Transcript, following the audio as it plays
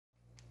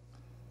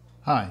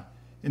Hi,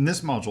 in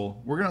this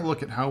module, we're going to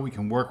look at how we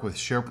can work with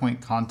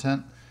SharePoint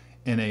content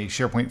in a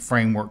SharePoint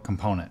Framework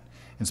component.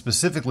 And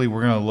specifically,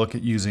 we're going to look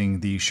at using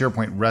the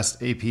SharePoint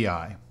REST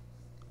API.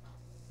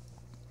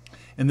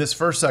 In this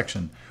first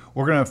section,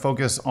 we're going to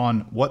focus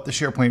on what the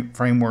SharePoint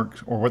Framework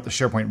or what the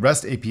SharePoint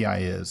REST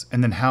API is,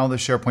 and then how the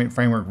SharePoint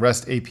Framework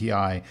REST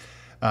API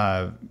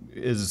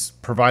is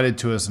provided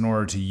to us in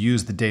order to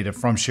use the data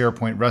from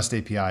SharePoint REST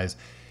APIs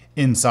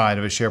inside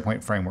of a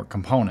SharePoint Framework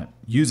component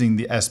using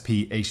the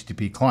SP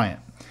HTTP client.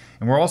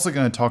 And we're also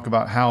going to talk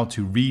about how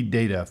to read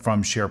data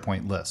from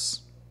SharePoint lists.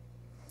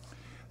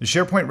 The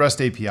SharePoint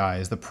REST API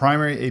is the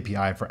primary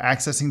API for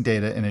accessing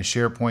data in a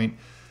SharePoint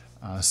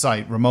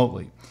site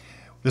remotely.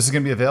 This is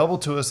going to be available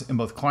to us in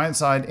both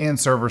client-side and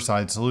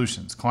server-side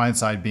solutions.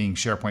 Client-side being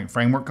SharePoint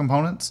Framework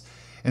components,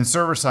 and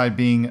server-side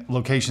being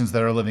locations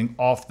that are living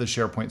off the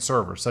SharePoint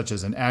server, such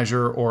as in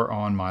Azure or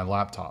on my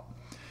laptop.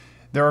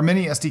 There are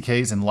many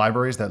SDKs and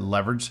libraries that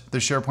leverage the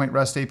SharePoint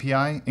REST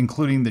API,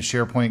 including the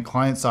SharePoint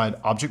client-side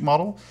object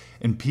model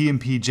and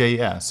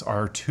PMP.js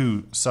are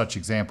two such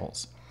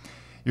examples.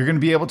 You're going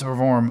to be able to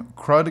perform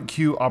CRUD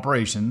queue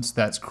operations,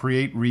 that's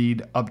create,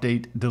 read,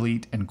 update,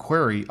 delete, and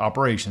query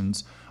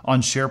operations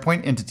on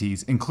SharePoint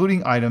entities,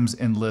 including items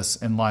in lists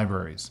and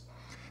libraries.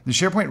 The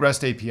SharePoint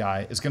REST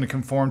API is going to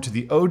conform to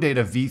the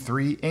OData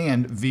v3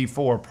 and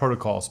v4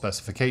 protocol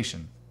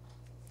specification.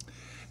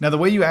 Now, the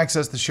way you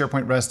access the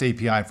SharePoint REST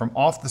API from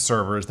off the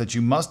server is that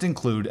you must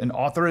include an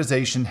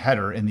authorization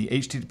header in the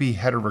HTTP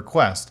header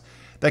request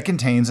that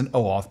contains an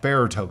OAuth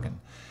bearer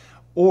token.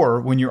 Or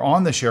when you're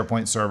on the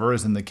SharePoint server,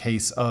 as in the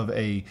case of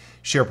a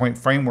SharePoint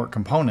Framework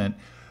component,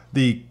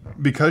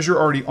 because you're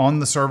already on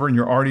the server and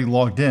you're already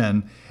logged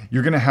in,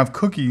 you're going to have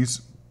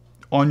cookies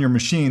on your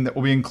machine that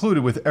will be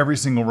included with every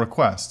single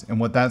request. And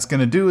what that's going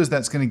to do is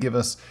that's going to give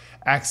us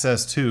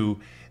access to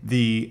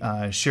the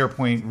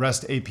SharePoint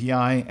REST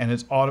API,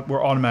 and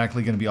we're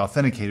automatically going to be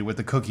authenticated with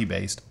the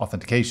cookie-based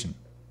authentication.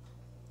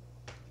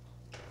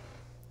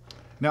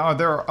 Now,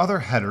 there are other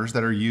headers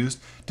that are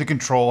used to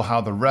control how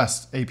the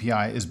REST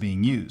API is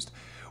being used.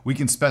 We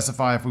can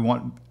specify if we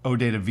want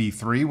OData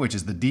v3, which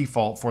is the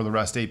default for the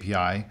REST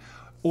API,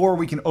 or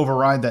we can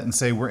override that and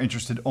say we're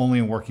interested only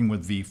in working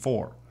with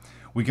v4.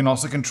 We can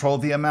also control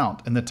the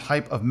amount and the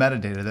type of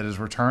metadata that is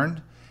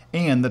returned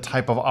and the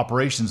type of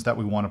operations that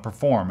we want to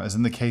perform, as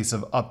in the case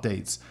of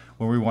updates,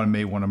 where we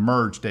may want to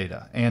merge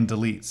data and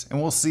deletes. And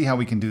we'll see how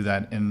we can do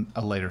that in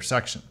a later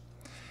section.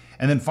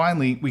 And then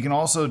finally, we can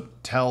also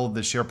tell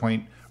the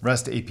SharePoint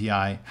REST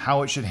API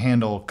how it should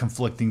handle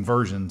conflicting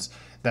versions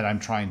that I'm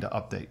trying to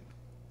update.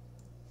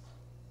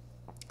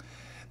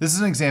 This is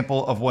an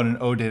example of what an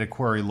OData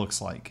query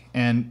looks like,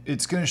 and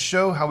it's going to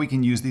show how we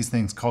can use these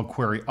things called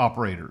query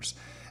operators.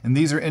 And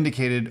these are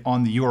indicated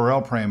on the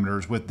URL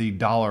parameters with the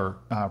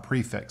 $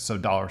 prefix, so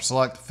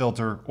 $select,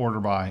 filter, order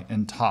by,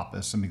 and top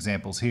as some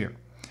examples here.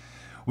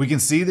 We can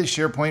see the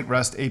SharePoint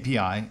REST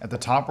API. At the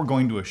top, we're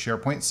going to a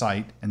SharePoint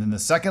site, and then the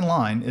second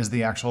line is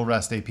the actual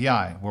REST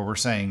API, where we're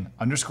saying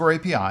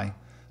 _API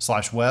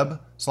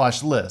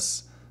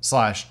 /web/lists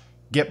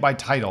 /get by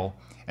title,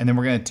 and then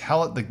we're going to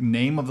tell it the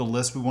name of the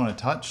list we want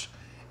to touch,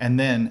 and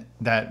then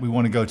that we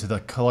want to go to the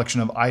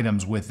collection of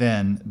items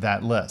within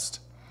that list.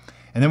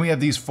 And then we have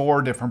these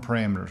four different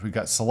parameters. We've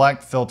got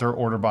select, filter,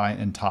 order by,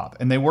 and top.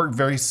 And they work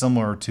very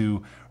similar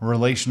to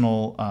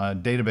relational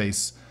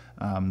database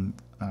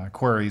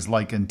queries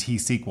like in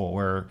T-SQL,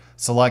 where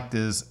select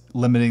is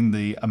limiting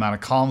the amount of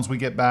columns we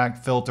get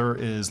back, filter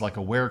is like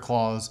a where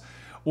clause,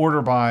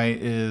 order by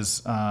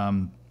is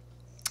going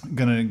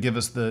to give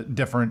us the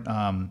different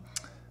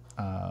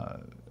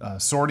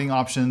sorting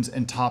options,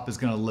 and top is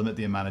going to limit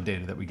the amount of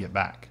data that we get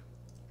back.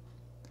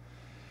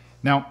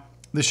 Now,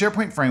 the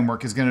SharePoint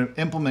Framework is going to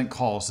implement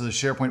calls to the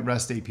SharePoint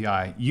REST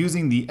API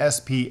using the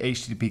SP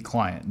HTTP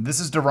client.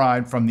 This is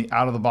derived from the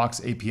out-of-the-box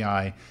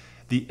API,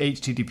 the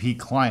HTTP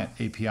client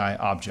API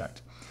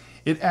object.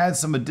 It adds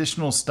some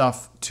additional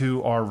stuff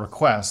to our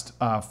request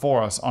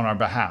for us on our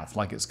behalf,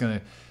 like it's going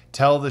to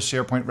tell the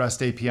SharePoint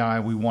REST API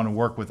we want to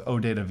work with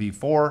OData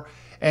v4,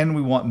 and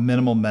we want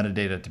minimal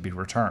metadata to be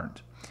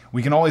returned.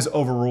 We can always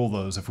overrule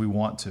those if we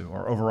want to,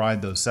 or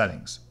override those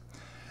settings.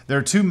 There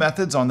are two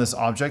methods on this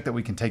object that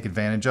we can take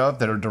advantage of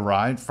that are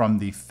derived from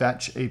the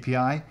fetch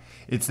API.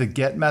 It's the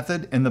get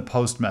method and the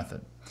post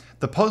method.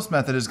 The post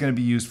method is going to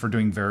be used for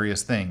doing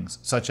various things,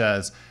 such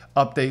as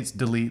updates,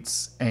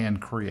 deletes, and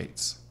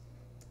creates.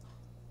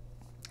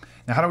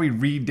 Now, how do we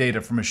read data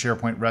from a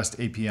SharePoint REST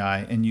API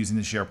and using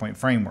the SharePoint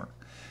Framework?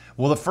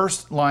 Well, the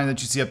first line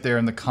that you see up there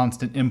in the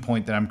constant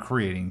endpoint that I'm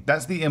creating,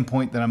 that's the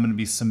endpoint that I'm going to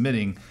be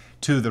submitting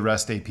to the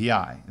REST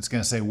API. It's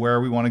going to say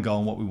where we want to go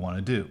and what we want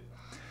to do.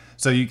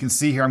 So you can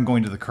see here I'm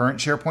going to the current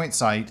SharePoint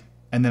site,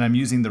 and then I'm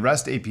using the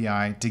REST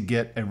API to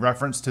get a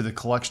reference to the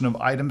collection of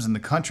items in the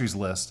countries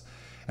list.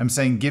 I'm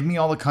saying give me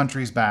all the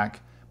countries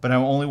back, but I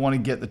only want to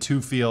get the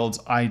two fields,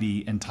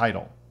 ID and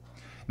title.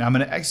 Now I'm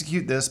going to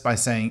execute this by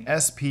saying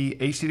sp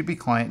http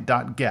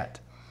client.get,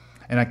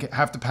 and I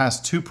have to pass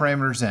two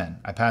parameters in.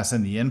 I pass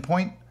in the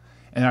endpoint,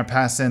 and I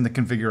pass in the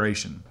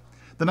configuration.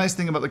 The nice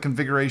thing about the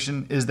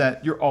configuration is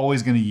that you're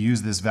always going to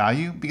use this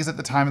value because at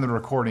the time of the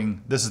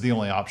recording, this is the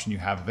only option you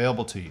have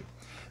available to you.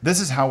 This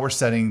is how we're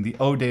setting the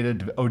OData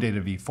to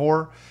OData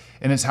v4,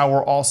 and it's how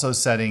we're also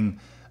setting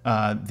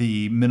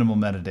the minimal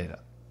metadata.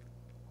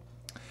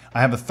 I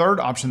have a third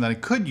option that I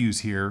could use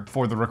here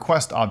for the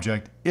request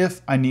object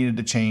if I needed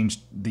to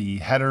change the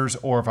headers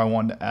or if I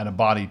wanted to add a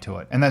body to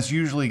it. And that's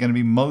usually going to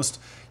be most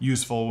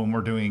useful when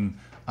we're doing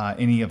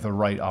any of the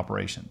write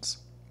operations.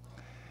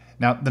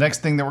 Now, the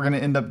next thing that we're going to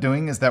end up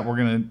doing is that we're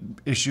going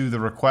to issue the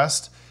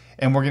request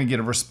and we're going to get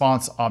a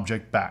response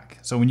object back.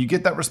 So when you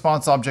get that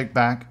response object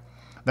back,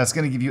 that's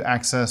going to give you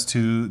access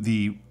to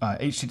the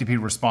HTTP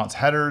response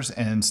headers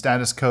and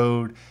status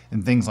code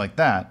and things like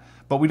that.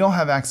 But we don't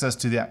have access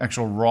to the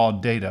actual raw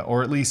data,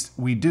 or at least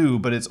we do,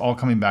 but it's all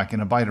coming back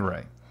in a byte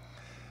array.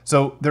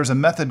 So there's a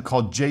method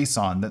called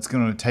JSON that's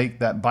going to take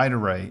that byte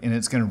array and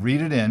it's going to read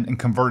it in and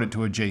convert it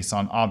to a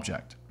JSON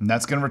object. And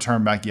that's going to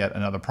return back yet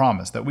another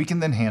promise that we can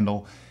then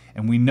handle.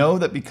 And we know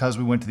that because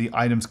we went to the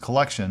items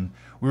collection,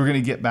 we're going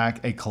to get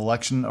back a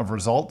collection of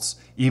results.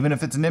 Even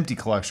if it's an empty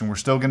collection, we're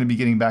still going to be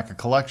getting back a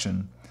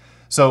collection.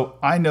 So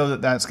I know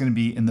that that's going to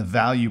be in the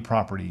value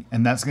property,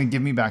 and that's going to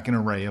give me back an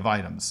array of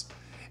items.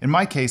 In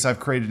my case, I've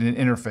created an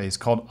interface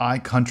called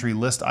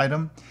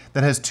iCountryListItem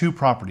that has two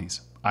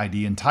properties,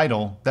 ID and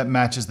title, that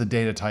matches the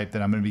data type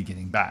that I'm going to be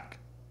getting back.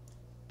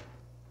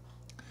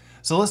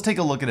 So let's take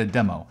a look at a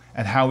demo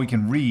at how we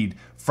can read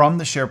from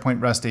the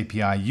SharePoint REST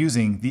API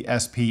using the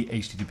SP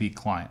HTTP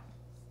client.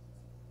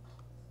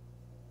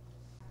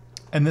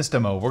 In this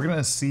demo, we're going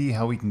to see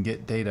how we can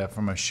get data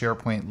from a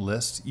SharePoint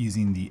list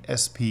using the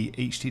SP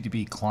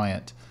HTTP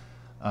client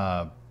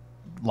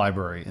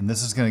library. And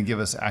this is going to give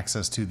us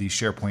access to the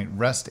SharePoint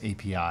REST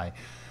API,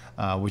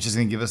 which is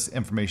going to give us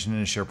information in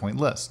a SharePoint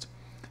list.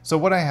 So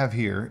what I have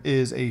here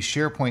is a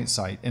SharePoint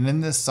site. And in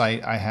this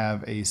site, I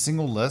have a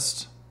single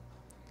list,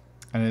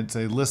 and it's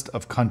a list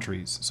of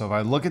countries. So if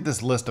I look at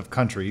this list of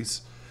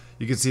countries,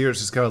 you can see here it's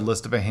just got a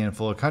list of a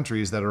handful of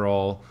countries that are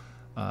all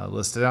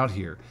listed out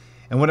here.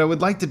 And what I would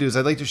like to do is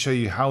I'd like to show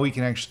you how we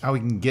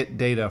can get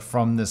data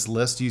from this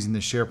list using the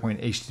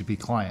SharePoint HTTP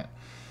client.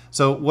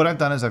 So what I've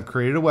done is I've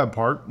created a web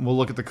part. We'll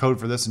look at the code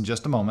for this in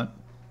just a moment.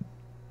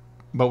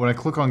 But when I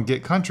click on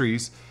Get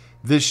Countries,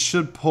 this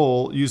should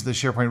use the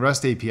SharePoint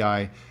REST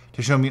API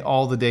to show me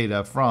all the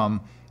data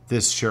from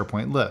this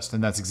SharePoint list.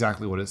 And that's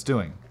exactly what it's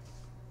doing.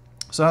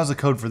 So how does the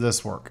code for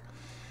this work?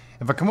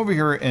 If I come over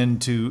here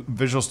into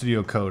Visual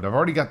Studio Code, I've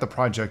already got the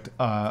project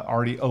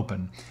already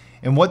open.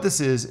 And what this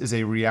is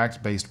a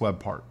React-based web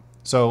part.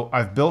 So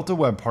I've built a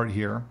web part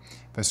here.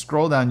 If I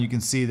scroll down, you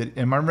can see that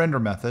in my render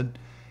method,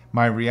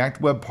 my React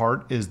web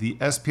part is the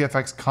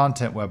SPFX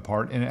content web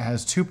part, and it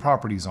has two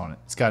properties on it.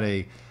 It's got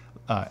a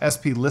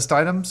SP list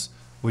items,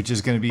 which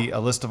is going to be a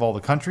list of all the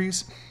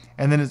countries.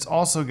 And then it's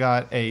also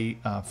got a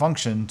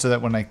function so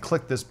that when I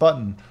click this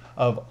button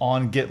of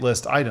on get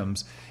list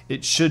items,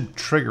 it should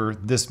trigger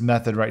this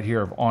method right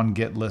here of on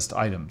get list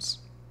items.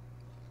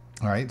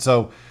 All right,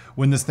 so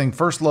when this thing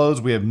first loads,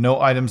 we have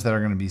no items that are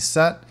going to be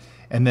set.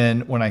 And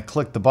then when I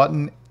click the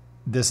button,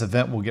 this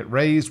event will get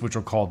raised, which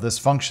will call this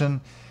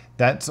function.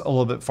 That's a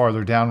little bit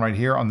farther down right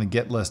here on the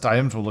get list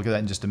items. We'll look at that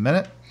in just a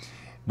minute.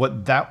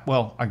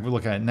 Well, I can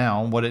look at it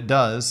now. What it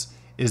does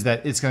is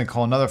that it's going to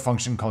call another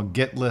function called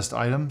get list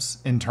items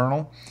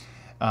internal.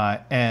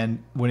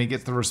 And when it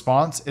gets the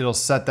response, it'll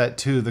set that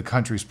to the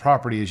country's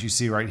property, as you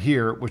see right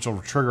here, which will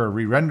trigger a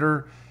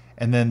re-render.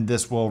 And then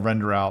this will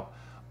render out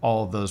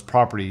all of those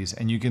properties.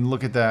 And you can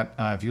look at that,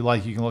 if you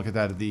like, you can look at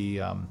that at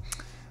the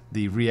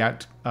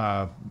React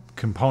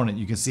component.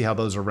 You can see how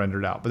those are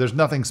rendered out. But there's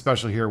nothing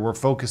special here. We're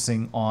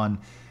focusing on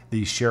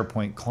the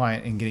SharePoint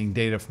client and getting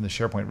data from the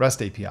SharePoint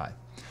REST API.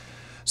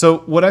 So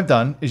what I've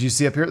done is you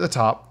see up here at the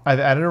top, I've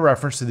added a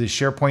reference to the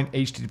SharePoint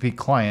HTTP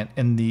client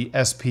in the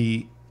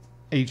SP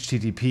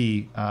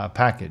HTTP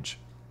package.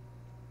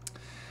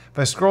 If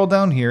I scroll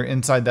down here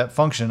inside that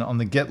function on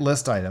the get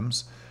list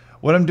items,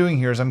 what I'm doing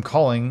here is I'm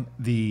calling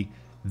the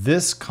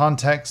this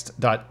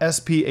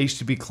context.sp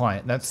HTTP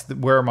client. That's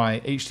where my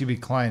HTTP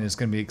client is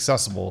going to be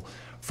accessible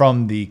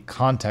from the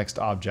context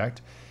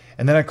object.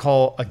 And then I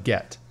call a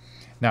get.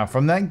 Now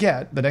from that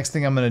get, the next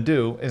thing I'm going to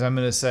do is I'm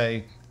going to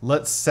say,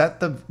 let's set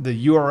the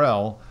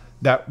URL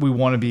that we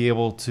want to be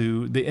able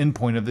to, the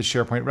endpoint of the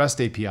SharePoint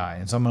REST API.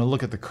 And so I'm going to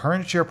look at the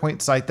current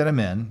SharePoint site that I'm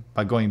in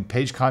by going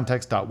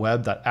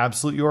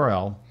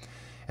pagecontext.web.absolute_URL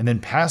and then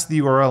pass the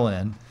URL in.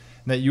 And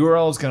that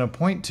URL is going to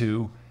point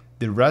to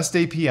the REST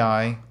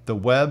API, the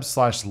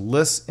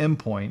web/list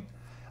endpoint.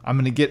 I'm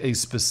going to get a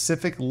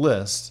specific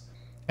list,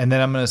 and then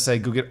I'm going to say,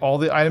 go get all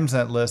the items in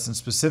that list and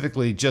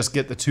specifically just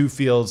get the two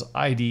fields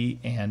ID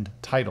and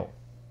title.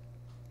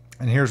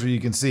 And here's where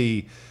you can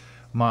see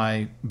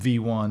my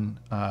V1,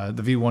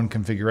 the V1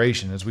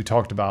 configuration as we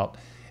talked about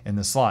in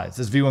the slides.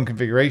 This V1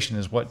 configuration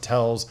is what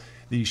tells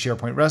the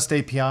SharePoint REST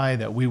API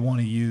that we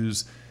want to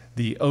use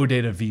the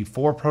OData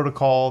v4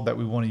 protocol, that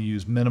we want to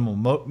use minimal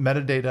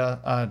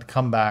metadata to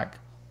come back,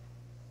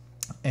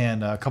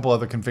 and a couple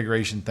other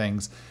configuration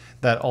things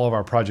that all of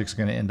our projects are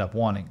going to end up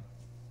wanting.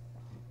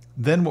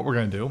 Then what we're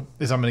going to do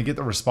is I'm going to get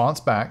the response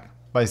back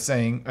by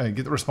saying,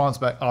 get the response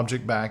back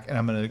object back, and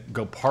I'm going to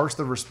go parse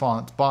the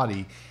response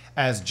body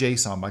as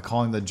JSON by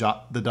calling the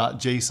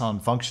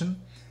 .json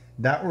function.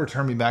 That will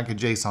return me back a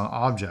JSON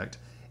object.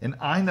 And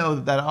I know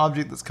that that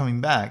object that's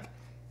coming back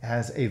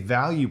has a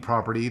value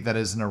property that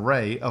is an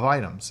array of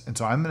items. And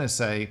so I'm going to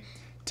say,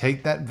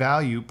 take that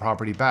value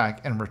property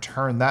back and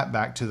return that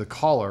back to the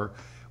caller,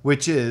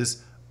 which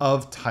is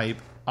of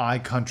type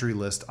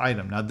iCountryList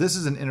item. Now this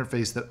is an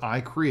interface that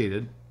I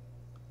created,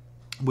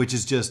 which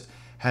is just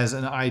has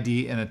an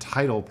ID and a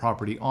title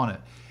property on it.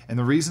 And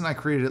the reason I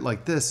created it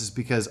like this is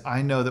because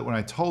I know that when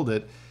I told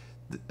the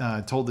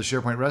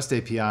SharePoint REST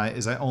API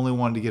is I only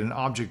wanted to get an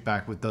object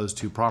back with those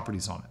two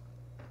properties on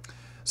it.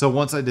 So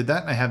once I did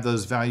that and I have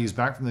those values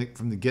back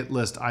from the get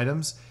list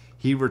items,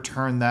 he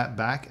returned that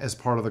back as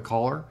part of the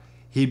caller.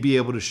 He'd be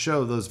able to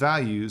show those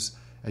values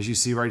as you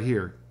see right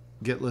here.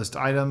 Get list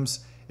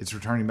items, it's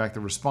returning back the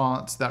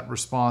response. That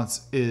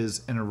response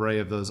is an array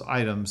of those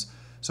items.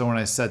 So when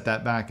I set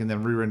that back and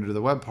then re-render to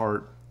the web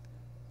part,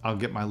 I'll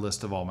get my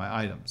list of all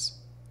my items.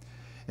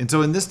 And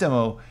so in this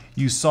demo,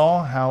 you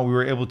saw how we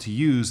were able to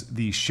use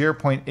the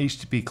SharePoint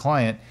HTTP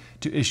client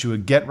to issue a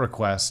GET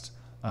request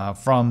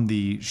from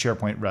the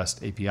SharePoint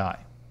REST API.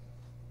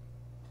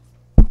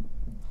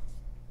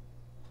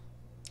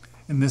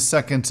 In this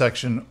second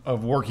section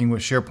of working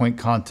with SharePoint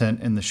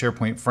content in the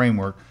SharePoint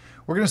framework,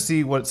 we're going to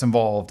see what's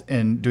involved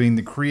in doing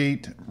the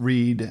create,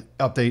 read,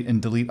 update,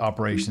 and delete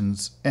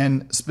operations.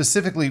 And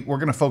specifically, we're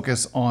going to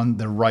focus on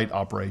the write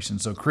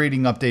operations, so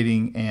creating,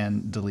 updating,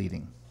 and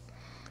deleting.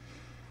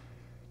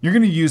 You're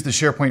going to use the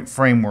SharePoint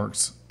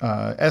framework's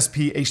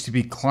SP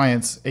HTTP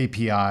clients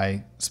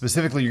API.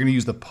 Specifically, you're going to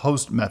use the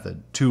post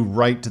method to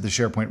write to the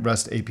SharePoint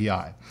REST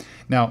API.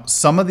 Now,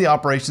 some of the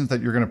operations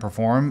that you're going to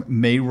perform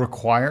may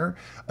require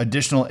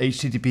additional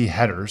HTTP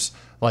headers,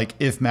 like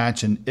if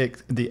match and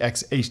the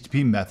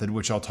XHTTP method,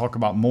 which I'll talk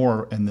about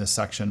more in this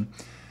section.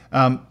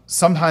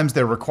 Sometimes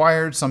they're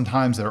required,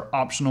 sometimes they're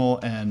optional,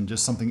 and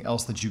just something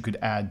else that you could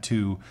add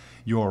to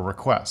your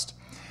request.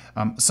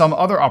 Some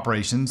other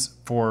operations,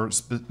 for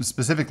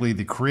specifically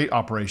the create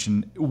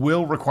operation,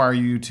 will require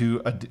you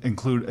to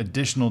include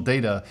additional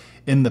data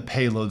in the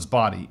payload's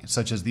body,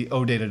 such as the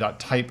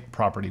odata.type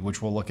property,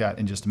 which we'll look at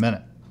in just a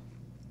minute.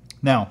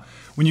 Now,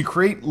 when you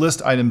create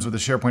list items with the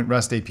SharePoint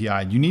REST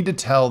API, you need to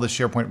tell the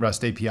SharePoint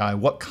REST API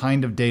what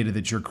kind of data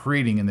that you're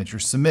creating and that you're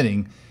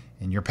submitting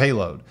in your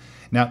payload.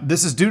 Now,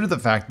 this is due to the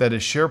fact that a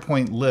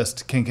SharePoint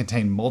list can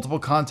contain multiple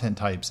content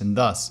types, and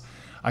thus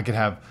I could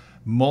have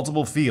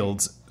multiple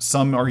fields.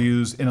 Some are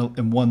used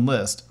in one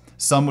list.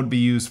 Some would be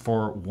used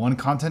for one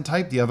content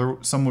type.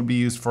 Some would be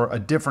used for a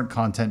different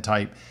content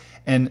type,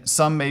 and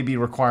some may be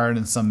required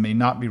and some may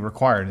not be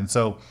required. And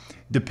so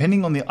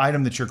depending on the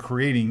item that you're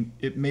creating,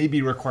 it may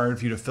be required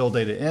for you to fill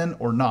data in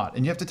or not.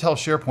 And you have to tell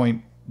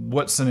SharePoint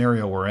what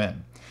scenario we're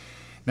in.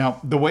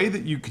 Now, the way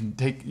that you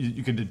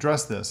could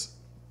address this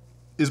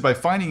is by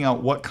finding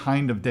out what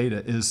kind of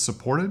data is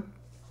supported.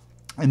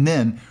 And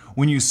then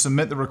when you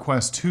submit the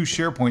request to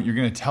SharePoint, you're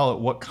going to tell it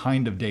what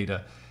kind of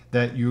data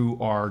that you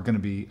are going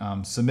to be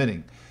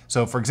submitting.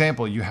 So for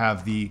example, you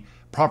have the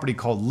property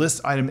called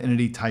list item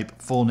entity type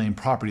full name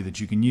property that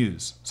you can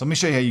use. So let me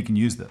show you how you can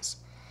use this.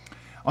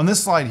 On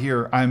this slide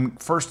here, I'm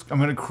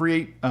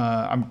creating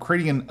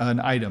an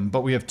item,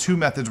 but we have two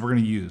methods we're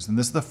going to use, and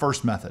this is the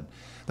first method.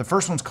 The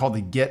first one's called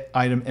the get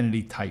item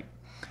entity type.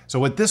 So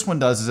what this one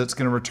does is it's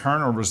going to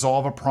return or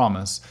resolve a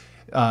promise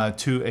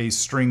to a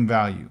string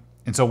value.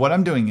 And so what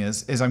I'm doing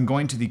is I'm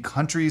going to the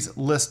countries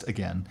list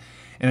again,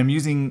 and I'm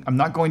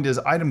not going to this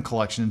item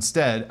collection.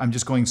 Instead, I'm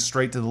just going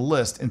straight to the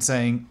list and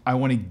saying I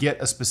want to get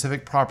a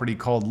specific property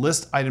called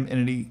list item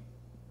entity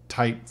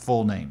type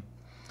full name.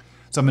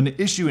 So I'm going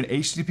to issue an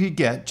HTTP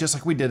GET just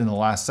like we did in the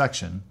last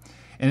section,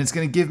 and it's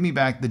going to give me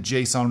back the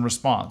JSON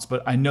response.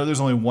 But I know there's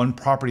only one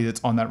property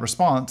that's on that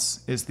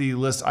response. It's the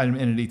list item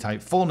entity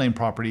type full name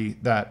property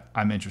that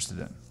I'm interested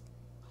in.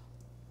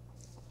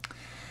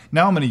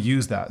 Now I'm going to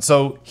use that.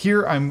 So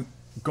here I'm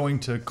going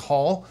to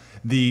call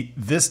the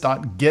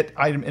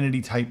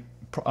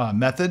this.getItemEntityType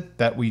method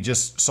that we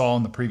just saw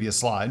on the previous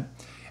slide.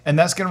 And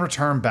that's going to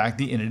return back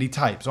the entity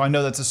type. So I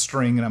know that's a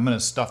string, and I'm going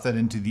to stuff that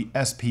into the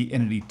SP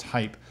entity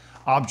type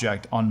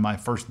object on my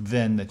first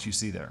then that you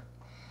see there.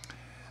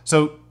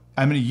 So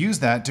I'm going to use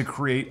that to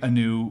create a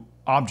new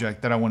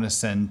object that I want to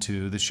send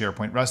to the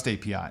SharePoint REST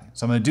API.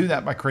 So I'm going to do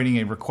that by creating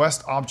a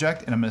request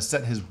object, and I'm going to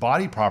set his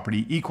body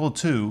property equal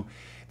to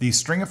the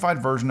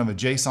stringified version of a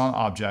JSON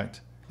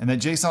object. And that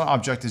JSON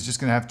object is just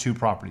going to have two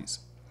properties.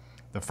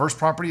 The first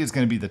property is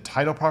going to be the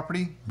title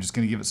property. I'm just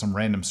going to give it some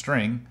random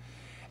string.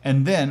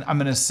 And then I'm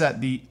going to set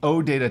the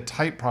OData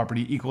type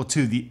property equal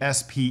to the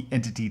SP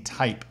entity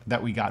type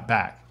that we got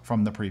back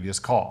from the previous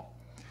call.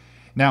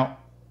 Now,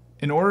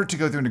 in order to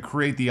go through and to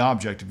create the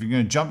object, if you're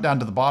going to jump down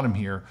to the bottom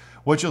here,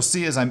 what you'll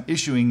see is I'm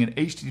issuing an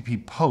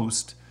HTTP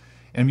post,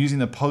 and I'm using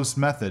the post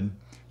method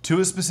to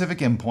a specific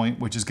endpoint,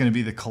 which is going to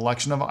be the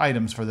collection of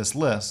items for this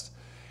list.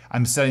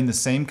 I'm setting the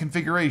same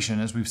configuration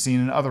as we've seen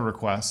in other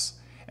requests,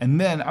 And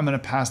then I'm going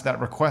to pass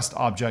that request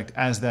object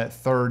as that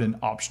third and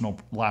optional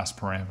last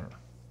parameter.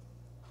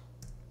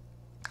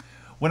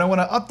 When I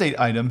want to update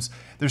items,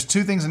 there's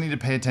two things I need to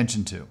pay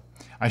attention to.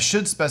 I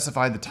should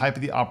specify the type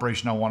of the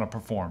operation I want to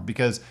perform,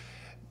 because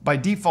by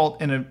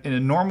default in a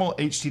normal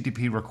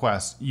HTTP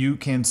request, you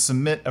can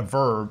submit a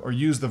verb or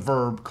use the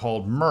verb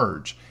called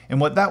merge.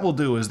 And what that will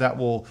do is that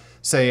will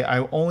say, I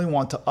only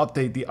want to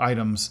update the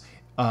items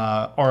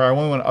or I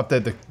only want to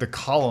update the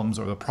columns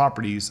or the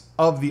properties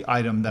of the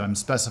item that I'm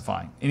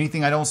specifying.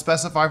 Anything I don't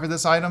specify for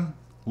this item,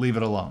 leave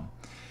it alone.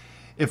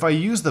 If I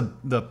use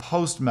the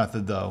post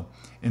method though,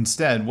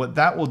 instead, what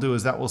that will do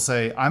is that will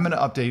say, I'm going to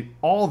update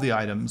all the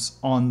items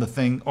on the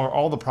thing or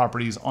all the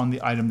properties on the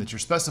item that you're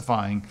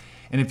specifying.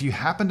 And if you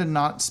happen to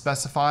not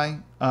specify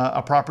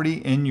a property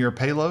in your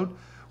payload,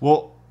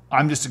 well,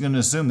 I'm just going to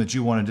assume that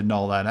you wanted to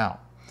null that out.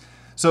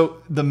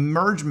 So the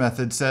merge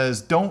method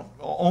says, don't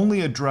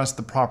only address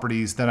the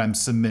properties that I'm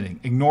submitting.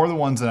 Ignore the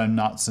ones that I'm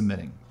not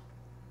submitting.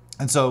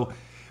 And so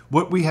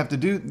what we have to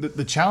do,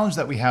 the challenge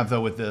that we have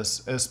though with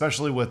this,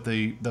 especially with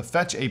the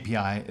fetch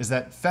API, is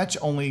that fetch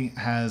only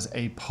has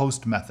a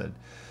post method.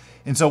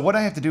 And so what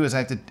I have to do is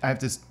I have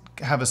to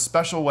have a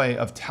special way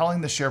of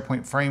telling the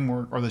SharePoint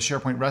framework or the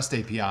SharePoint REST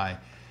API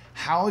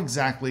how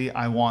exactly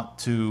I want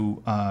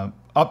to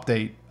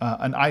update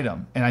an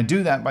item. And I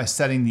do that by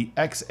setting the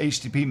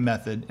XHTTP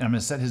method, and I'm going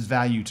to set his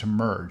value to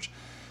merge.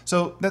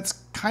 So that's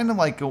kind of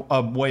like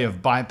a way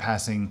of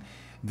bypassing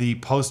the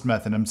post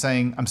method. I'm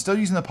saying I'm still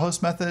using the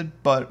post method,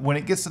 but when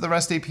it gets to the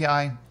REST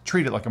API,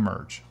 treat it like a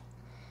merge.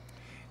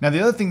 Now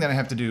the other thing that I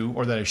have to do,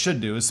 or that I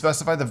should do, is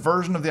specify the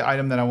version of the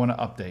item that I want to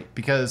update.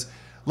 Because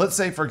let's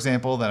say, for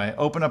example, that I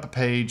open up a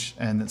page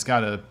and it's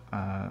got a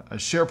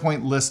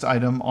SharePoint list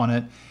item on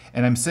it,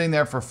 and I'm sitting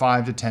there for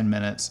 5 to 10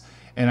 minutes,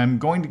 and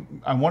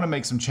I want to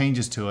make some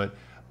changes to it.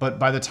 But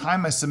by the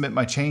time I submit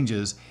my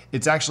changes,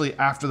 it's actually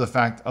after the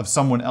fact of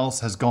someone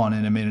else has gone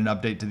in and made an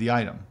update to the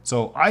item.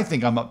 So I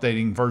think I'm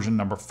updating version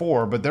number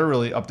 4, but I'm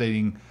really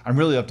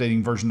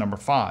updating version number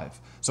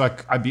 5. So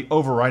I'd be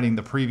overwriting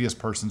the previous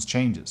person's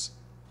changes.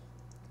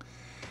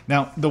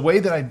 Now, the way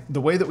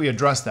that we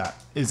address that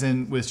is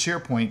with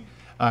SharePoint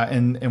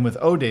and with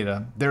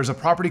OData, there's a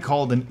property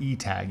called an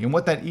E-tag. And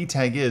what that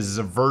E-tag is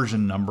a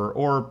version number,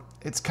 or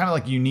it's kind of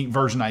like a unique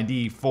version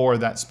ID for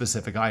that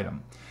specific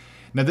item.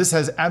 Now this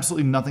has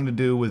absolutely nothing to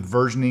do with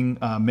versioning,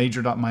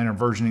 major.minor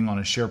versioning on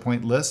a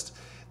SharePoint list.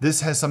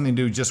 This has something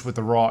to do just with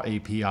the raw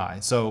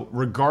API. So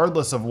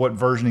regardless of what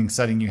versioning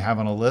setting you have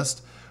on a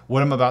list,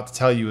 what I'm about to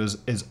tell you is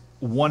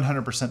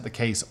 100% the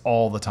case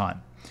all the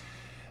time.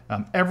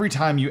 Every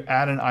time you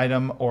add an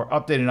item or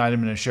update an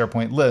item in a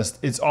SharePoint list,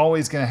 it's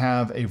always going to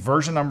have a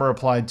version number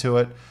applied to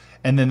it,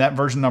 and then that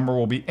version number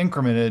will be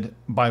incremented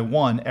by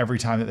 1 every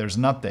time that there's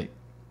an update.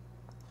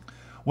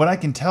 What I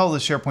can tell the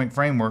SharePoint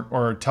framework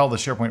or tell the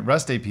SharePoint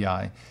REST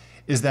API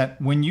is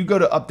that when you go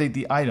to update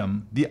the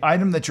item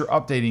that you're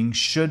updating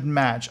should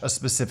match a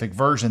specific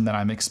version that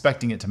I'm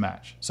expecting it to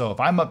match. So if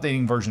I'm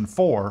updating version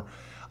 4,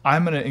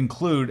 I'm going to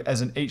include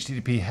as an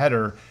HTTP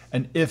header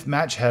an if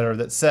match header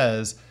that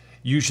says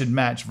you should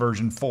match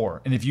version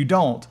 4. And if you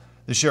don't,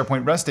 the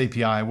SharePoint REST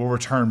API will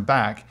return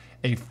back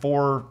a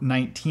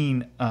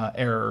 419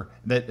 error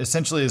that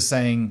essentially is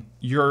saying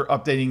you're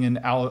updating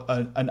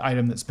an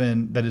item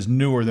that is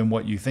newer than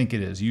what you think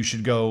it is. You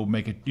should go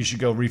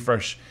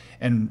refresh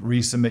and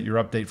resubmit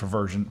your update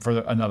for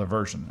another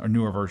version or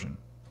newer version.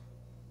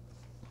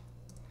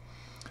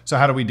 So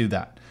how do we do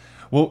that?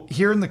 Well,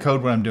 here in the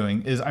code, what I'm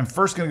doing is I'm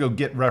first going to go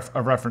get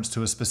a reference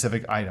to a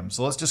specific item.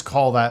 So let's just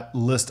call that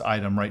list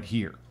item right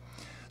here.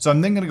 So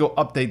I'm then going to go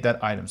update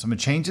that item. So I'm going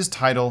to change his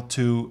title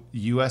to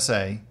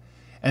USA.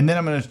 And then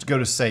I'm going to go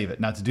to save it.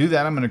 Now to do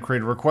that, I'm going to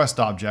create a request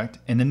object.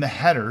 And in the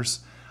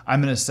headers,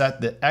 I'm going to set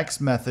the X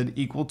method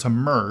equal to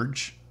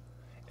merge.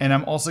 And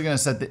I'm also going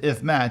to set the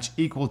if match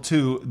equal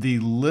to the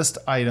list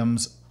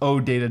items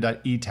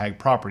odata.etag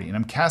property. And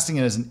I'm casting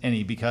it as an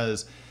any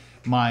because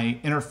my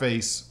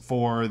interface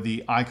for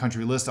the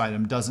iCountry list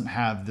item doesn't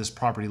have this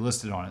property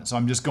listed on it. So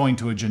I'm just going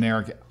to a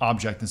generic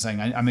object and saying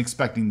I'm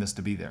expecting this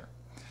to be there.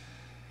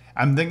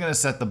 I'm then going to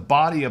set the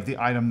body of the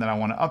item that I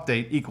want to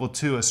update equal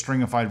to a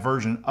stringified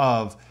version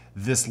of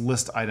this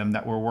list item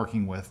that we're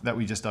working with that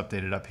we just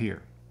updated up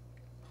here.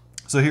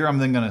 So here I'm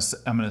going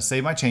to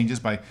save my changes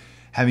by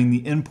having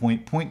the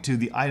endpoint point to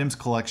the items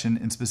collection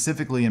and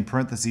specifically in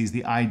parentheses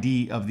the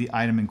ID of the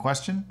item in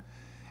question.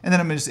 And then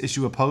I'm going to just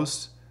issue a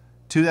post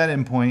to that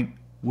endpoint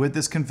with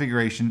this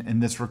configuration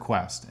and this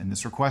request. And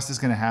this request is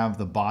going to have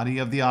the body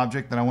of the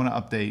object that I want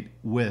to update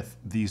with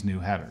these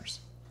new headers.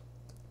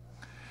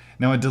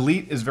 Now a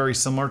delete is very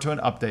similar to an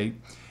update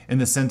in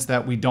the sense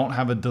that we don't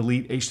have a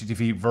delete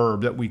HTTP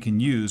verb that we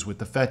can use with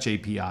the fetch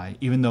API,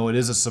 even though it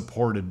is a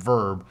supported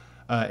verb,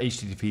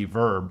 HTTP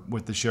verb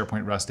with the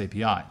SharePoint REST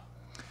API.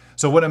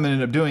 So what I'm going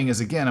to end up doing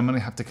is, again, I'm going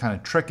to have to kind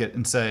of trick it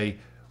and say,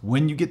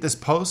 when you get this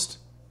post,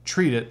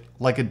 treat it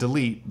like a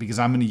delete because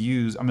I'm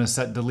going to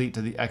set delete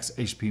to the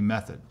XHTTP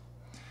method.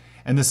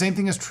 And the same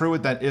thing is true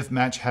with that if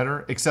match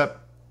header, except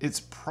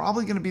it's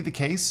probably going to be the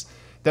case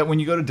that when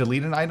you go to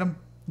delete an item,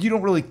 you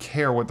don't really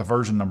care what the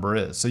version number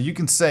is. So you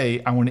can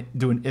say, I want to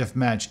do an if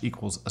match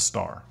equals a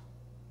star.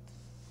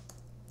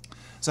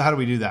 So how do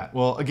we do that?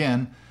 Well,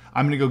 again,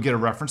 I'm going to go get a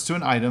reference to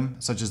an item,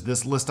 such as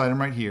this list item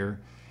right here,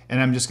 and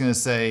I'm just going to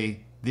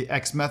say the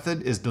X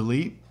method is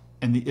delete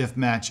and the if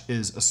match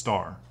is a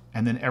star.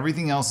 And then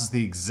everything else is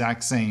the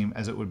exact same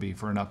as it would be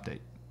for an update.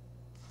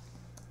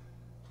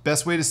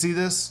 Best way to see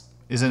this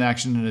is in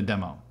action in a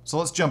demo. So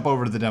let's jump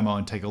over to the demo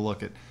and take a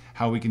look at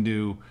how we can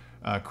do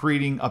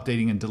creating,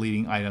 updating, and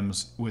deleting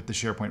items with the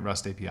SharePoint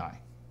REST API.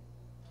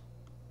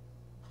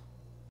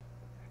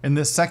 In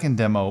this second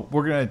demo,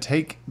 we're going to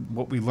take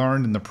what we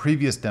learned in the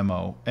previous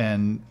demo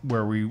and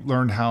where we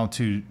learned how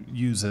to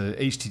use a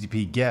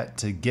HTTP GET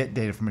to get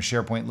data from a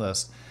SharePoint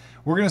list.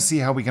 We're going to see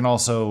how we can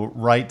also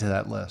write to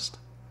that list.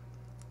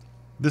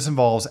 This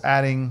involves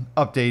adding,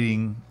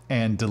 updating,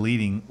 and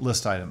deleting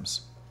list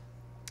items.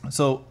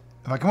 So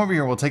if I come over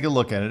here, we'll take a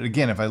look at it.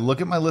 Again, if I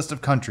look at my list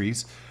of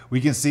countries,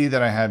 we can see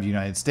that I have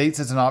United States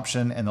as an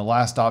option, and the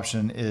last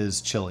option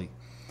is Chile.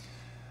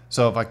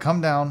 So if I come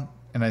down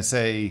and I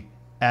say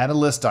add a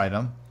list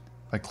item,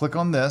 if I click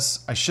on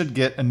this, I should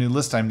get a new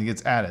list item that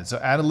gets added. So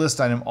add a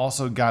list item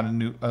also got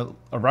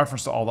a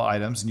reference to all the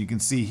items, and you can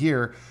see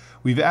here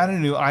we've added a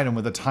new item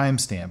with a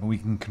timestamp, and we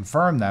can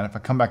confirm that. If I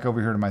come back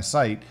over here to my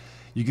site,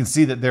 you can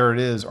see that there it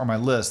is, or my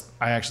list.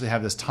 I actually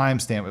have this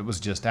timestamp. It was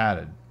just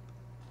added.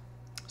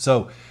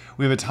 So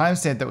we have a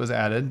timestamp that was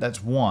added.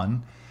 That's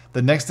one.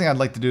 The next thing I'd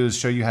like to do is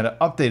show you how to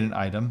update an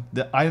item.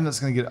 The item that's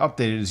going to get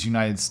updated is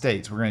United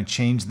States. We're going to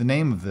change the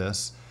name of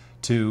this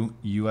to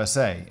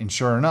USA. And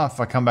sure enough, if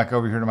I come back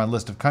over here to my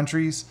list of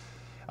countries,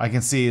 I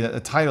can see that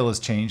the title is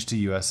changed to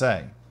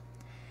USA.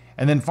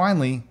 And then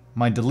finally,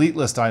 my delete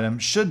list item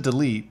should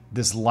delete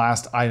this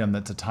last item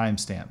that's a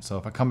timestamp. So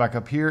if I come back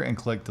up here and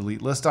click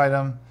delete list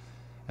item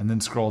and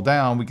then scroll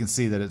down, we can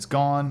see that it's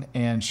gone.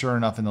 And sure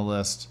enough, in the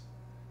list,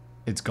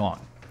 it's gone.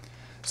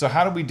 So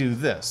how do we do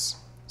this?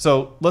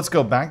 So let's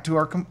go back to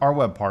our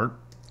web part.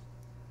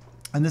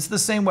 And this is the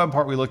same web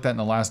part we looked at in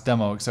the last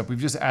demo, except we've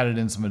just added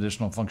in some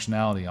additional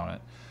functionality on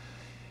it.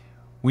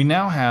 We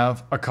now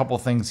have a couple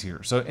things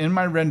here. So in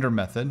my render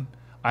method,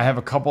 I have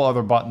a couple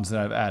other buttons that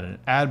I've added.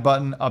 Add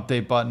button,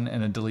 update button,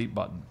 and a delete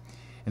button.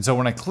 And so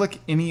when I click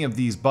any of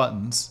these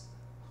buttons,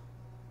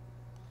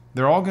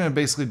 they're all going to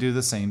basically do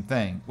the same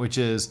thing, which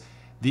is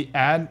the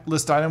add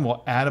list item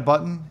will add a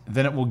button,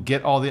 then it will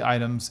get all the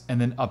items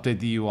and then update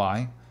the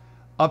UI.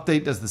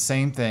 Update does the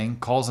same thing,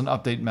 calls an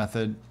update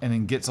method, and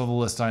then gets all the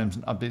list items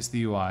and updates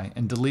the UI,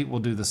 and delete will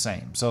do the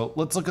same. So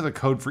let's look at the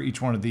code for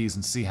each one of these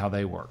and see how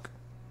they work.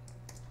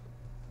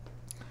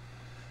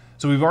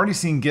 So we've already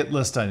seen get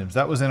list items.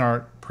 That was in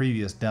our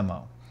previous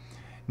demo.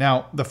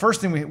 Now, the first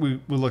thing we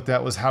looked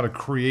at was how to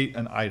create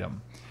an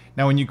item.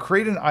 Now, when you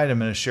create an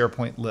item in a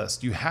SharePoint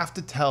list, you have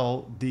to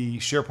tell the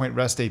SharePoint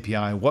REST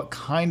API what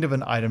kind of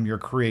an item you're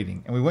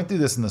creating. And we went through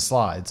this in the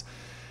slides.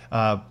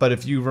 But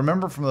if you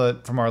remember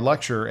from our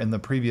lecture in the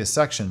previous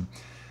section,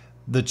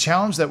 the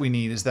challenge that we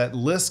need is that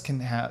lists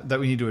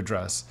we need to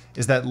address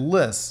is that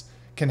lists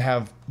can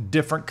have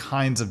different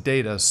kinds of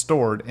data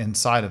stored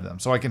inside of them.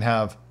 So I can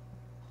have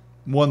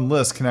one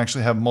list can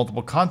actually have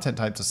multiple content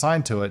types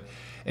assigned to it,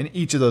 and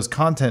each of those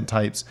content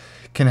types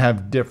can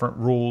have different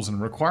rules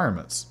and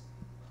requirements.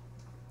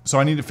 So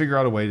I need to figure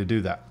out a way to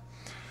do that.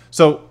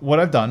 So what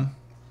I've done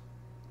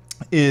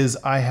is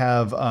I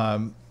have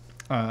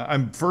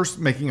I'm first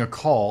making a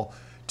call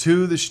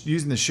to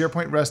using the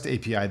SharePoint REST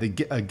API, the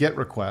GET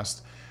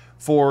request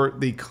for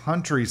the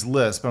countries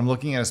list, but I'm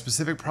looking at a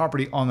specific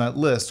property on that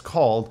list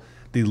called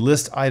the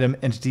list item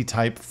entity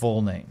type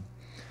full name.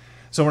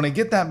 So when I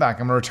get that back,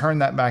 I'm going to return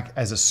that back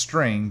as a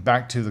string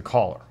back to the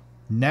caller.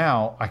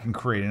 Now I can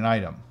create an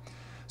item.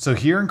 So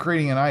here in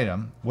creating an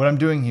item, what I'm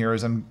doing here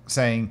is I'm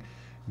saying,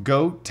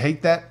 go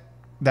take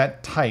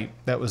that type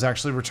that was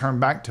actually returned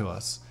back to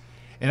us,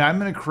 and I'm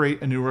going to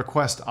create a new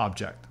request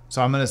object.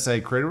 So I'm going to say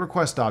create a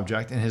request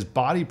object, and his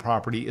body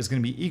property is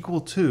going to be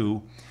equal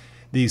to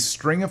the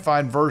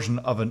stringified version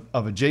of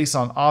a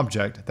JSON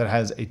object that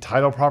has a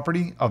title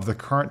property of the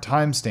current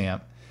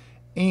timestamp,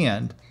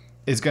 and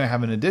is going to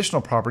have an additional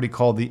property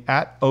called the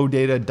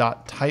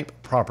 @odata.type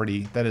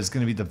property that is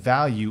going to be the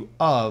value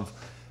of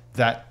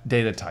that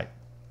data type.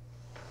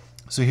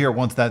 So here,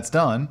 once that's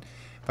done,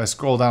 if I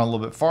scroll down a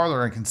little bit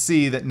farther, I can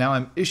see that now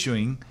I'm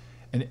issuing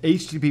an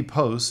HTTP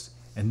post.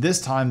 And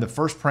this time, the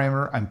first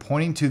parameter, I'm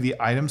pointing to the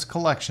items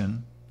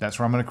collection. That's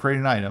where I'm going to create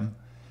an item.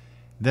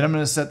 Then I'm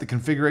going to set the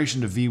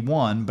configuration to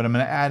v1, but I'm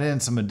going to add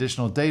in some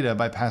additional data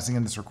by passing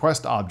in this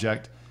request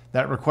object.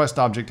 That request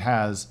object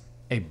has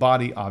a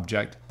body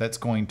object that's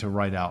going to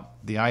write out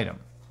the item.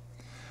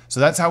 So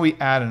that's how we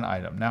add an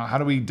item. Now, how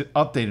do we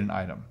update an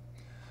item?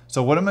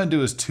 So what I'm going to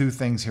do is two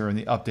things here in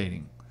the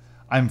updating.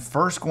 I'm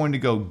first going to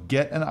go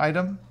get an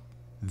item,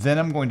 then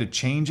I'm going to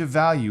change a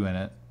value in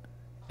it,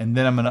 and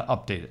then I'm going to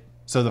update it.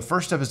 So the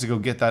first step is to go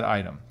get that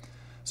item.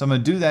 So I'm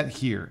going to do that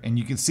here, and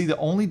you can see the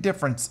only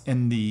difference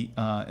in the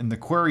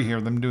query here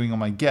that I'm doing on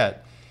my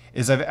get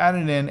is I've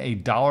added in a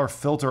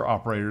 $filter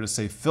operator to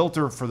say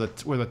filter for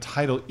where the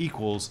title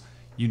equals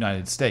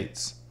United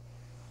States.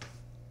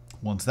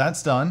 Once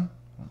that's done,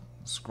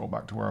 scroll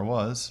back to where I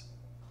was.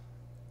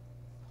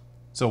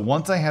 So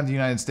once I have the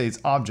United States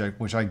object,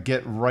 which I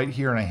get right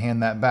here and I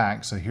hand that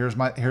back, so here's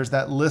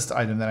that list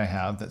item that I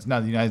have that's now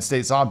the United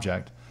States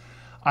object,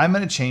 I'm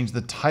going to change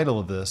the title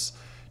of this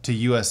to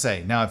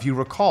USA. Now, if you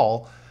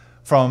recall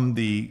from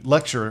the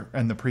lecture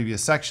and the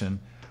previous section,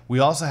 we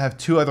also have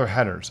two other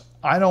headers.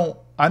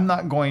 I'm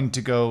not going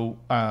to go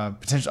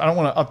potentially. I don't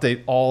want to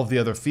update all of the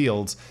other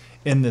fields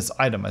in this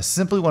item. I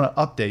simply want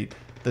to update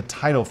the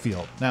title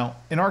field. Now,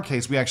 in our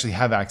case, we actually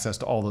have access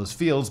to all those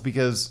fields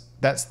because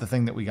that's the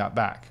thing that we got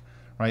back,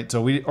 right?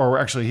 So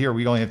actually here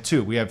we only have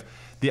two. We have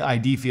the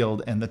ID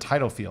field and the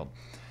title field.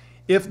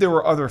 If there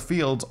were other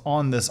fields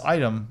on this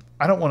item,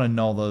 I don't want to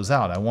null those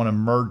out. I want to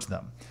merge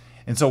them.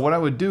 And so what I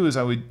would do is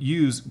I would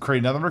create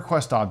another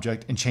request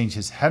object and change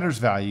his headers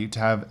value to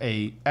have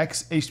a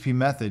XHTTP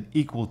method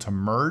equal to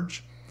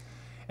merge.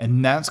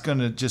 And that's going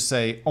to just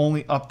say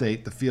only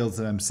update the fields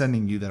that I'm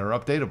sending you that are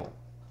updatable.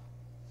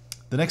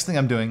 The next thing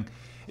I'm doing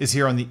is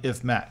here on the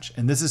if match.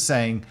 And this is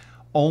saying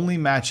only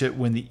match it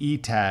when the E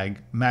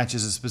tag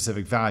matches a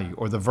specific value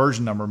or the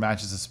version number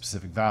matches a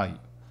specific value.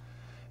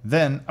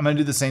 Then I'm going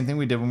to do the same thing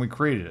we did when we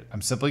created it.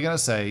 I'm simply going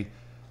to say,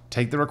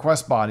 take the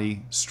request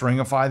body,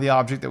 stringify the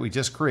object that we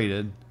just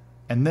created,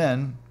 and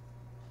then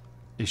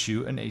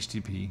issue an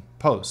HTTP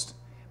post.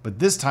 But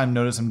this time,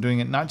 notice I'm doing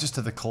it not just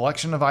to the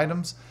collection of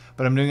items,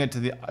 but I'm doing it to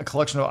the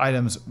collection of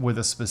items with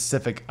a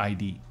specific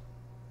ID.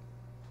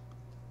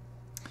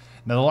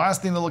 Now, the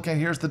last thing to look at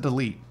here is the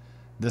delete.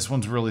 This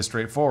one's really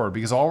straightforward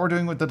because all we're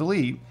doing with the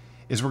delete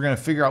is we're going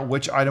to figure out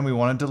which item we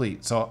want to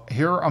delete. So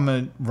here I'm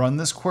going to run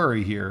this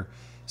query here,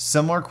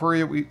 similar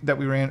query that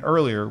we ran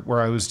earlier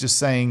where I was just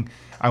saying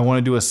I want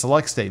to do a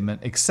select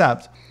statement,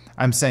 except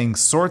I'm saying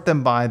sort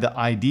them by the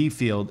ID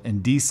field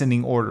in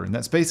descending order. And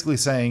that's basically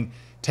saying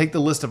take the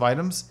list of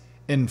items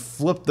and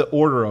flip the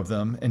order of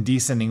them in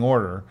descending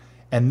order,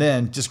 and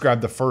then just grab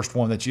the first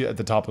one that's at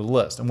the top of the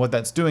list. And what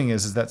that's doing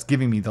is that's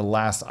giving me the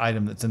last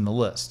item that's in the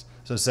list.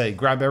 So say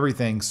grab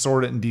everything,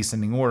 sort it in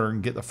descending order,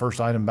 and get the first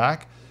item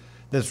back.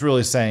 That's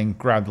really saying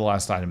grab the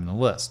last item in the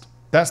list.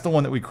 That's the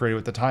one that we created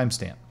with the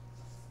timestamp.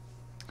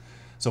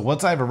 So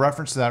once I have a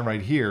reference to that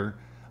right here,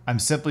 I'm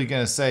simply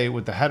going to say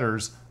with the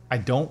headers, I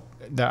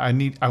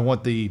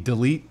want the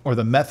delete, or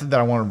the method that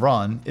I want to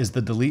run is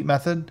the delete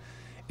method,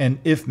 and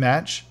if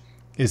match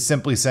is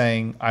simply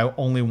saying I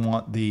only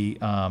want the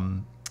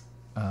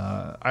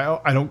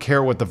I don't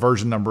care what the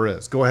version number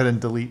is. Go ahead and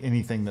delete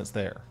anything that's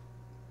there.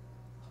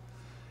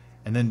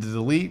 And then to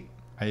delete,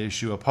 I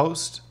issue a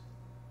post,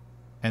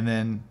 and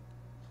then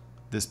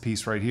this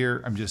piece right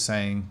here, I'm just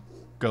saying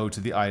go to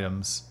the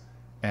items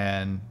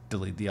and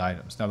delete the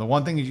items. Now, the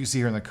one thing that you see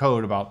here in the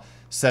code about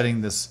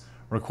setting this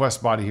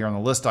request body here on the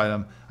list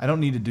item, I don't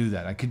need to do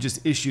that. I could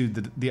just issue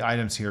the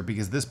items here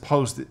because this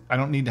post, I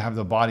don't need to have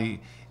the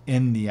body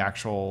in the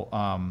actual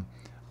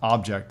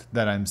object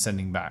that I'm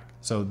sending back.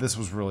 So this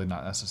was really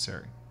not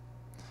necessary.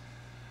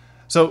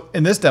 So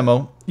in this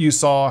demo, you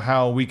saw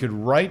how we could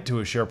write to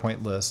a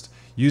SharePoint list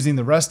using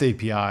the REST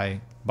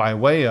API by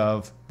way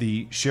of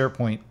the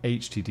SharePoint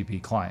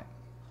HTTP client.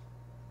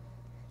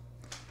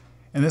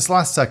 In this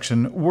last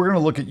section, we're going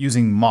to look at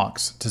using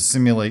mocks to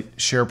simulate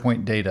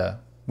SharePoint data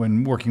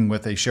when working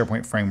with a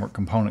SharePoint Framework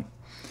component.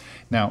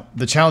 Now,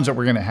 the challenge that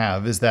we're going to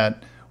have is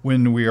that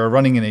when we are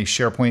running in a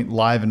SharePoint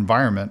live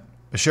environment,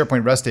 a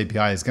SharePoint REST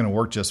API is going to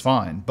work just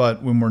fine.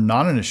 But when we're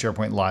not in a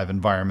SharePoint live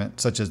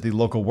environment, such as the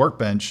local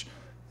workbench,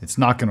 it's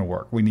not going to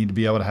work. We need to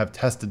be able to have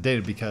tested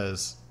data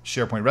because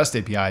SharePoint REST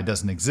API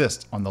doesn't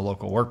exist on the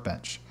local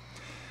workbench.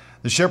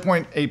 The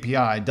SharePoint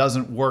API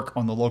doesn't work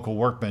on the local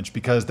workbench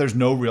because there's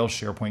no real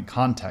SharePoint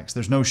context.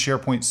 There's no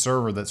SharePoint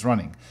server that's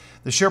running.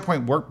 The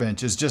SharePoint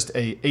workbench is just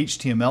a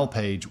HTML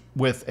page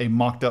with a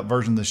mocked up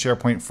version of the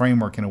SharePoint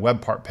framework and a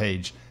web part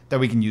page that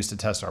we can use to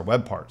test our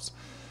web parts.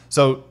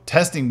 So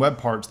testing web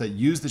parts that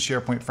use the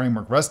SharePoint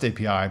Framework REST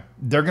API,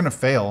 they're going to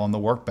fail on the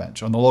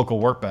workbench, on the local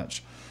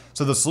workbench.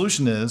 So the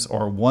solution is,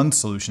 or one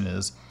solution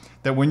is,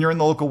 that when you're in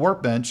the local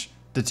workbench,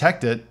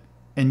 detect it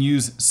and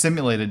use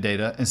simulated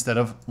data instead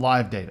of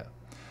live data.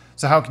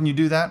 So how can you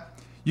do that?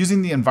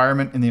 Using the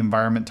environment and the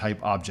environment type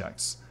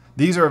objects.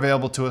 These are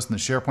available to us in the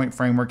SharePoint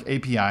Framework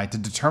API to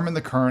determine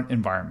the current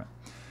environment.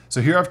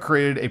 So here I've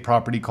created a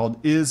property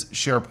called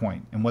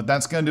isSharePoint, and what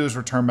that's going to do is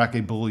return back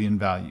a Boolean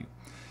value.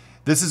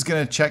 This is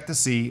going to check to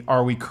see,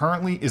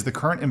 is the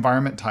current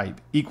environment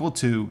type equal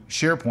to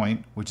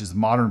SharePoint, which is the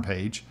modern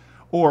page,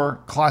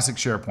 or classic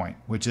SharePoint,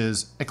 which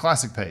is a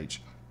classic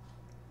page.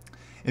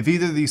 If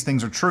either of these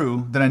things are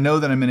true, then I know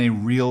that I'm in a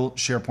real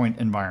SharePoint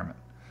environment.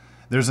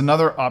 There's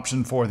another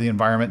option for the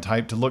environment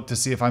type to look to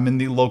see if I'm in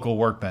the local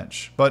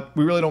workbench, but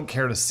we really don't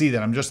care to see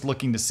that. I'm just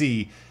looking to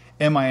see,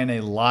 am I in a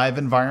live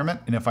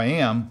environment? And if I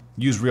am,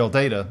 use real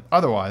data.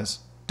 Otherwise,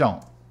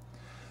 don't.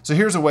 So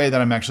here's a way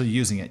that I'm actually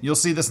using it. You'll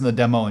see this in the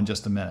demo in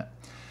just a minute.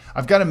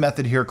 I've got a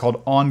method here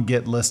called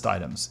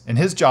onGetListItems, and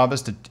his job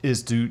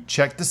is to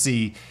check to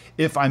see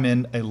if I'm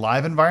in a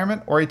live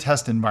environment or a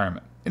test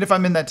environment. And if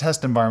I'm in that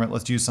test environment,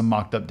 let's use some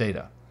mocked up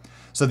data.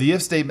 So the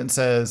if statement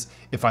says,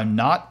 if I'm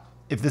not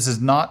if this is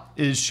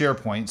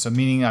SharePoint, so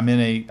meaning I'm in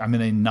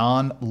a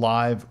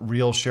non-live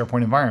real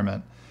SharePoint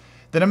environment,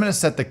 then I'm going to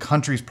set the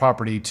countries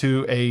property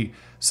to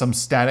some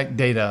static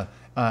data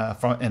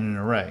in an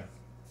array.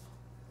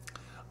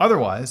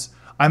 Otherwise,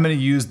 I'm going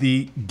to use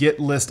the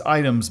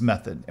getListItems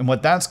method. And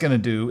what that's going to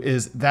do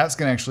is that's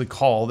going to actually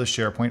call the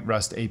SharePoint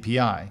REST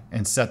API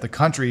and set the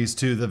countries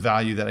to the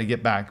value that I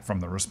get back from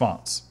the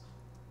response.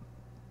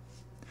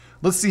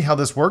 Let's see how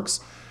this works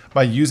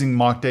by using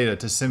mock data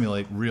to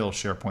simulate real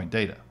SharePoint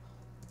data.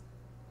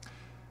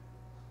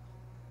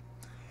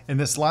 In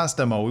this last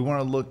demo, we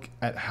want to look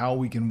at how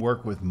we can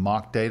work with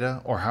mock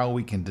data, or how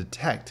we can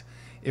detect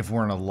if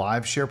we're in a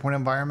live SharePoint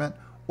environment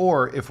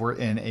or if we're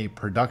in a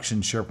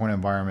production SharePoint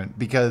environment,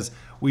 because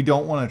we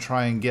don't want to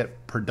try and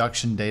get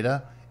production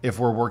data if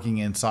we're working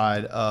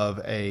inside of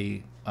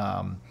the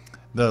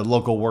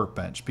local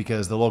workbench,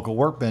 because the local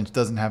workbench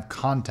doesn't have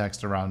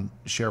context around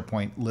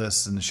SharePoint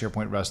lists and the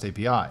SharePoint REST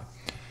API.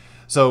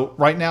 So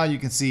right now you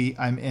can see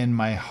I'm in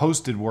my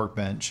hosted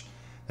workbench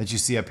that you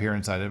see up here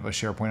inside of a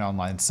SharePoint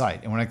Online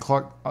site. And when I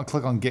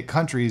click on Get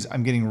Countries,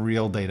 I'm getting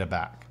real data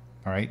back.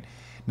 All right.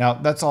 Now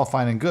that's all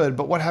fine and good,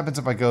 but what happens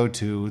if I go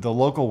to the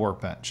local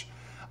workbench?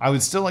 I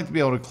would still like to be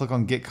able to click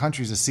on Get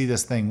Countries to see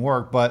this thing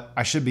work, but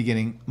I should be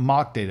getting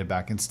mock data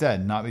back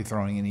instead, not be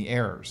throwing any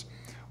errors.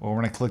 Or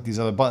when I click these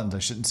other buttons, I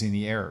shouldn't see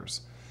any errors.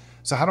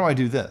 So how do I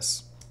do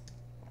this?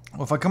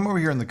 Well, if I come over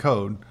here in the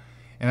code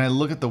and I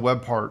look at the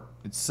web part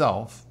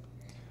itself,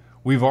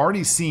 we've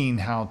already seen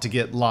how to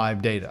get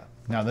live data.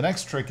 Now the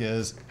next trick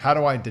is, how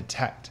do I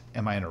detect?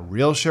 Am I in a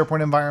real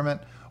SharePoint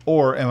environment,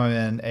 or am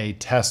I in a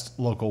test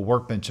local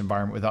workbench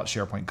environment without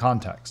SharePoint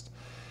context?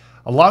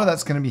 A lot of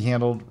that's going to be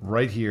handled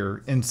right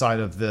here inside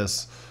of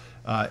this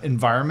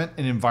environment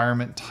and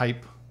environment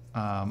type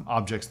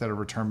objects that are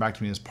returned back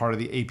to me as part of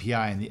the API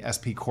and the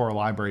SP Core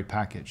library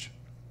package.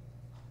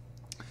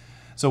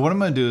 So what I'm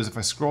going to do is, if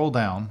I scroll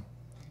down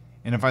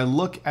and if I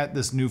look at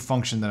this new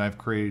function that I've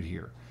created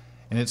here,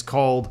 and it's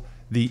called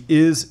the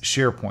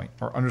isSharePoint,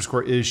 or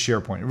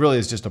 _isSharePoint. It really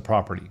is just a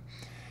property.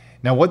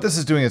 Now what this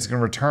is doing is it's going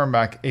to return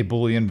back a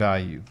Boolean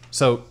value.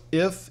 So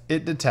if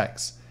it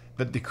detects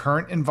that the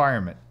current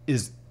environment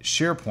is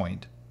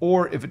SharePoint,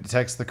 or if it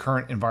detects the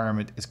current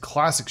environment is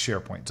classic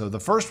SharePoint. So the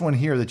first one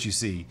here that you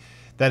see,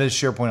 that is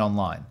SharePoint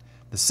Online.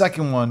 The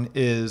second one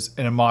is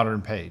in a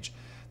modern page.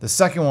 The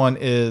second one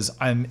is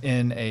I'm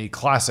in a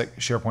classic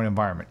SharePoint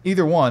environment.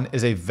 Either one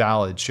is a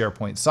valid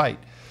SharePoint site.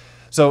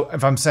 So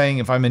if I'm saying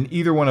if I'm in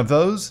either one of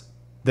those,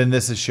 then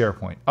this is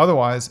SharePoint.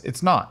 Otherwise,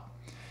 it's not.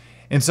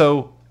 And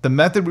so the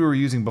method we were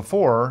using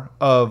before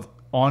of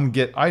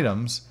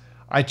onGetItems,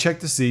 I check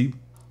to see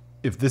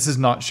if this is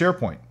not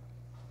SharePoint.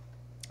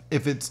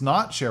 If it's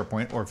not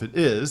SharePoint, or if it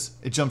is,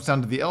 it jumps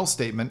down to the else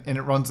statement and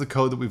it runs the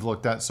code that we've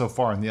looked at so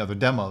far in the other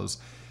demos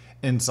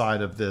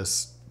inside of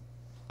this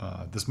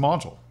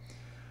module.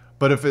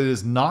 But if it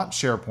is not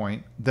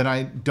SharePoint, then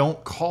I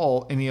don't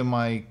call any of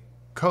my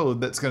code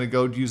that's going to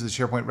go use the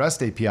SharePoint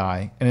REST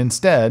API, and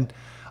instead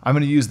I'm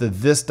going to use the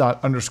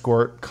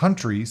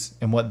this._countries,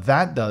 and what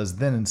that does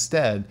then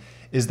instead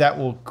is that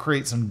will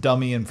create some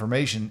dummy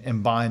information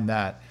and bind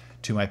that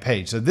to my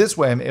page. So this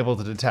way I'm able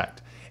to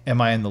detect,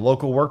 am I in the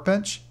local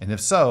workbench? And if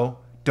so,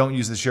 don't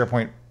use the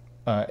SharePoint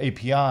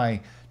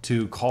API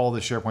to call the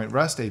SharePoint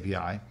REST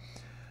API.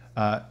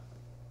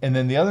 And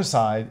then the other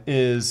side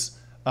is,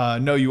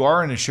 no, you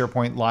are in a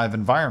SharePoint live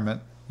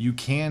environment. You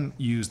can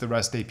use the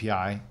REST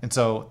API. And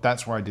so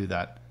that's where I do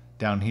that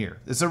down here.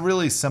 It's a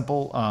really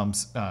simple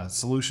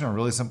solution, a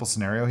really simple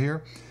scenario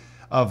here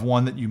of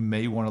one that you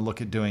may want to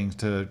look at doing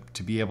to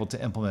be able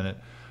to implement it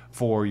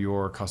for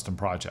your custom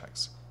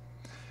projects.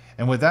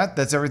 And with that,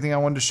 that's everything I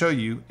wanted to show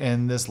you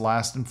in this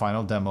last and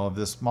final demo of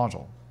this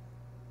module.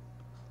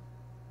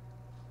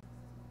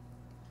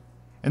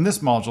 In this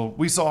module,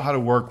 we saw how to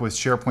work with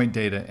SharePoint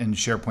data in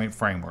SharePoint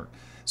Framework.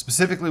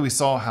 Specifically, we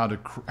saw how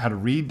to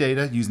read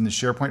data using the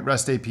SharePoint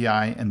REST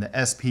API and the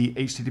SP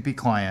HTTP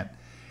client.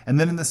 And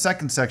then in the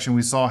second section,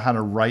 we saw how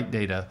to write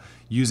data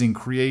using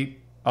create,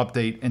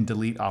 update, and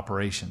delete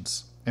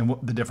operations and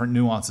the different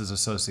nuances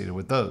associated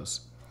with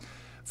those.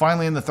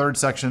 Finally, in the third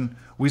section,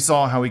 we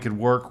saw how we could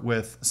work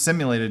with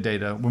simulated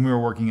data when we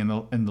were working in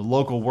the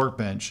local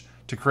workbench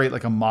to create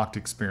like a mocked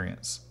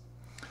experience.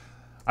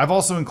 I've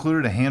also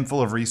included a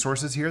handful of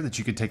resources here that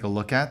you could take a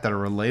look at that are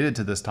related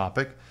to this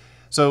topic.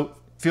 So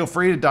feel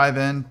free to dive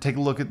in, take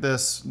a look at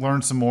this,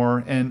 learn some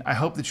more, and I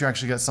hope that you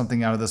actually got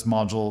something out of this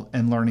module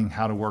and learning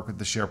how to work with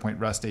the SharePoint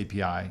REST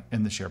API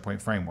in the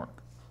SharePoint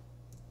framework.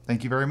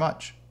 Thank you very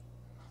much.